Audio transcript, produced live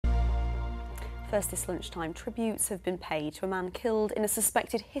First this lunchtime, tributes have been paid to a man killed in a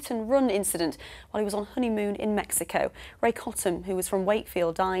suspected hit-and-run incident while he was on honeymoon in Mexico. Ray Cottam, who was from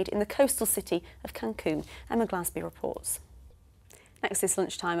Wakefield, died in the coastal city of Cancun. Emma Glasby reports. Next this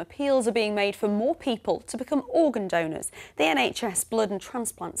lunchtime, appeals are being made for more people to become organ donors. The NHS Blood and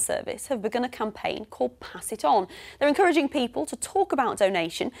Transplant Service have begun a campaign called Pass It On. They're encouraging people to talk about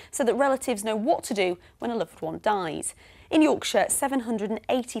donation so that relatives know what to do when a loved one dies. In Yorkshire,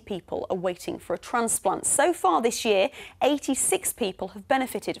 780 people are waiting for a transplant. So far this year, 86 people have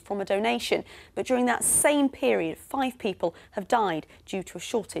benefited from a donation, but during that same period, 5 people have died due to a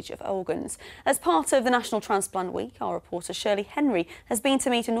shortage of organs. As part of the National Transplant Week, our reporter Shirley Henry has been to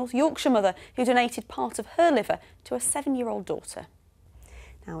meet a North Yorkshire mother who donated part of her liver to a 7-year-old daughter.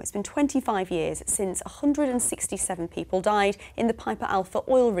 Now, it's been 25 years since 167 people died in the Piper Alpha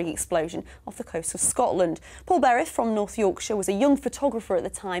oil rig explosion off the coast of Scotland. Paul Berith from North Yorkshire was a young photographer at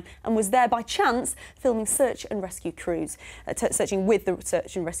the time and was there by chance filming search and rescue crews, searching with the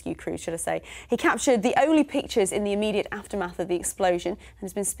search and rescue crews, should I say. He captured the only pictures in the immediate aftermath of the explosion and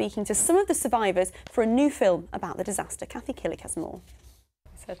has been speaking to some of the survivors for a new film about the disaster. Kathy Killick has more.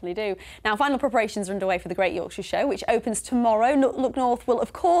 Certainly do. Now, final preparations are underway for the Great Yorkshire Show, which opens tomorrow. Look North will,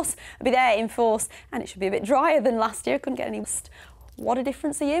 of course, be there in force, and it should be a bit drier than last year. Couldn't get any worse. What a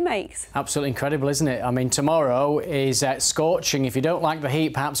difference a year makes. Absolutely incredible, isn't it? I mean, tomorrow is scorching. If you don't like the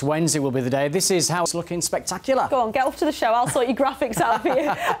heat, perhaps Wednesday will be the day. This is how it's looking spectacular. Go on, get off to the show. I'll sort your graphics out for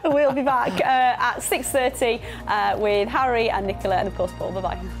you. We'll be back at 6:30 with Harry and Nicola and, of course, Paul.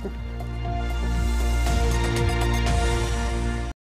 Bye-bye.